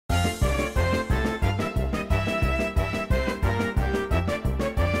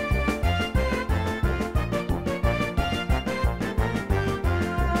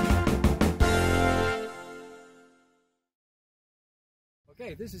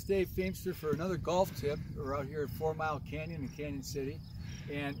Okay, this is Dave Feamster for another golf tip. We're out here at 4 Mile Canyon in Canyon City.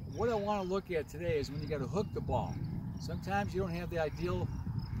 And what I want to look at today is when you got to hook the ball. Sometimes you don't have the ideal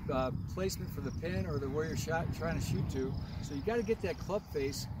placement for the pin or where you're trying to shoot to. So you got to get that club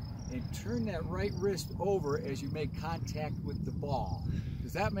face and turn that right wrist over as you make contact with the ball.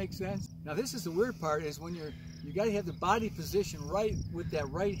 Does that make sense? Now this is the weird part, is when you got to have the body position right with that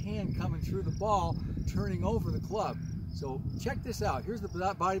right hand coming through the ball, turning over the club. So check this out. Here's the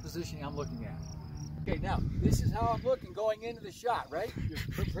body positioning I'm looking at. Okay, now this is how I'm looking going into the shot, right? You're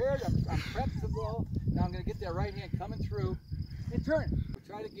prepared, I'm prepped for the ball. Now I'm going to get that right hand coming through and turn it. We'll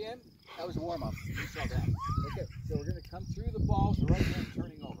try it again. That was a warm-up. You saw that. Okay, so we're going to come through the ball, the right hand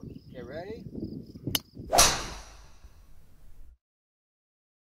turning over. Okay, ready?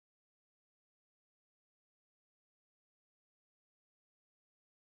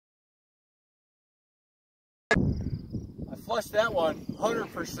 I flushed that one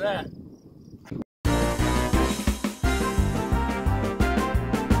 100%.